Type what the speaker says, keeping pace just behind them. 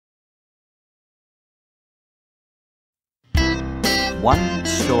One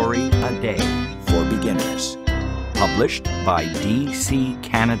story a day for beginners. Published by DC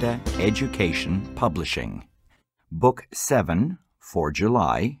Canada Education Publishing. Book 7 for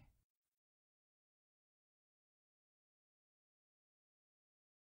July.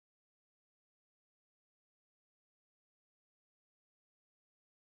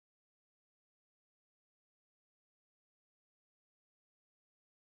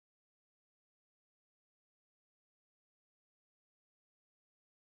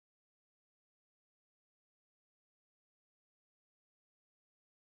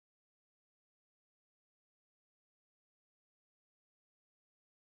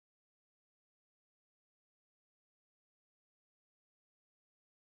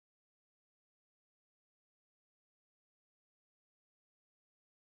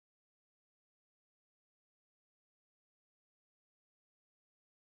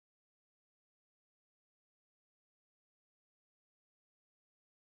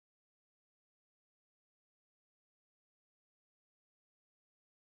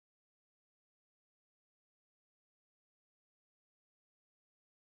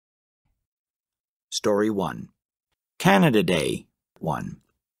 Story 1. Canada Day 1.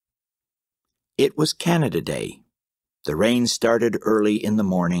 It was Canada Day. The rain started early in the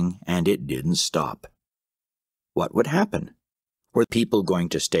morning, and it didn't stop. What would happen? Were people going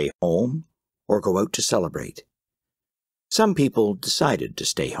to stay home or go out to celebrate? Some people decided to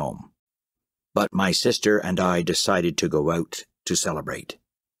stay home, but my sister and I decided to go out to celebrate.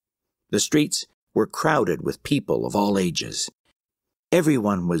 The streets were crowded with people of all ages.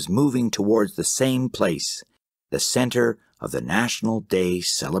 Everyone was moving towards the same place, the center of the National Day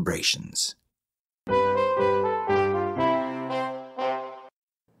celebrations.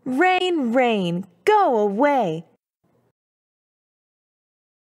 Rain, rain, go away.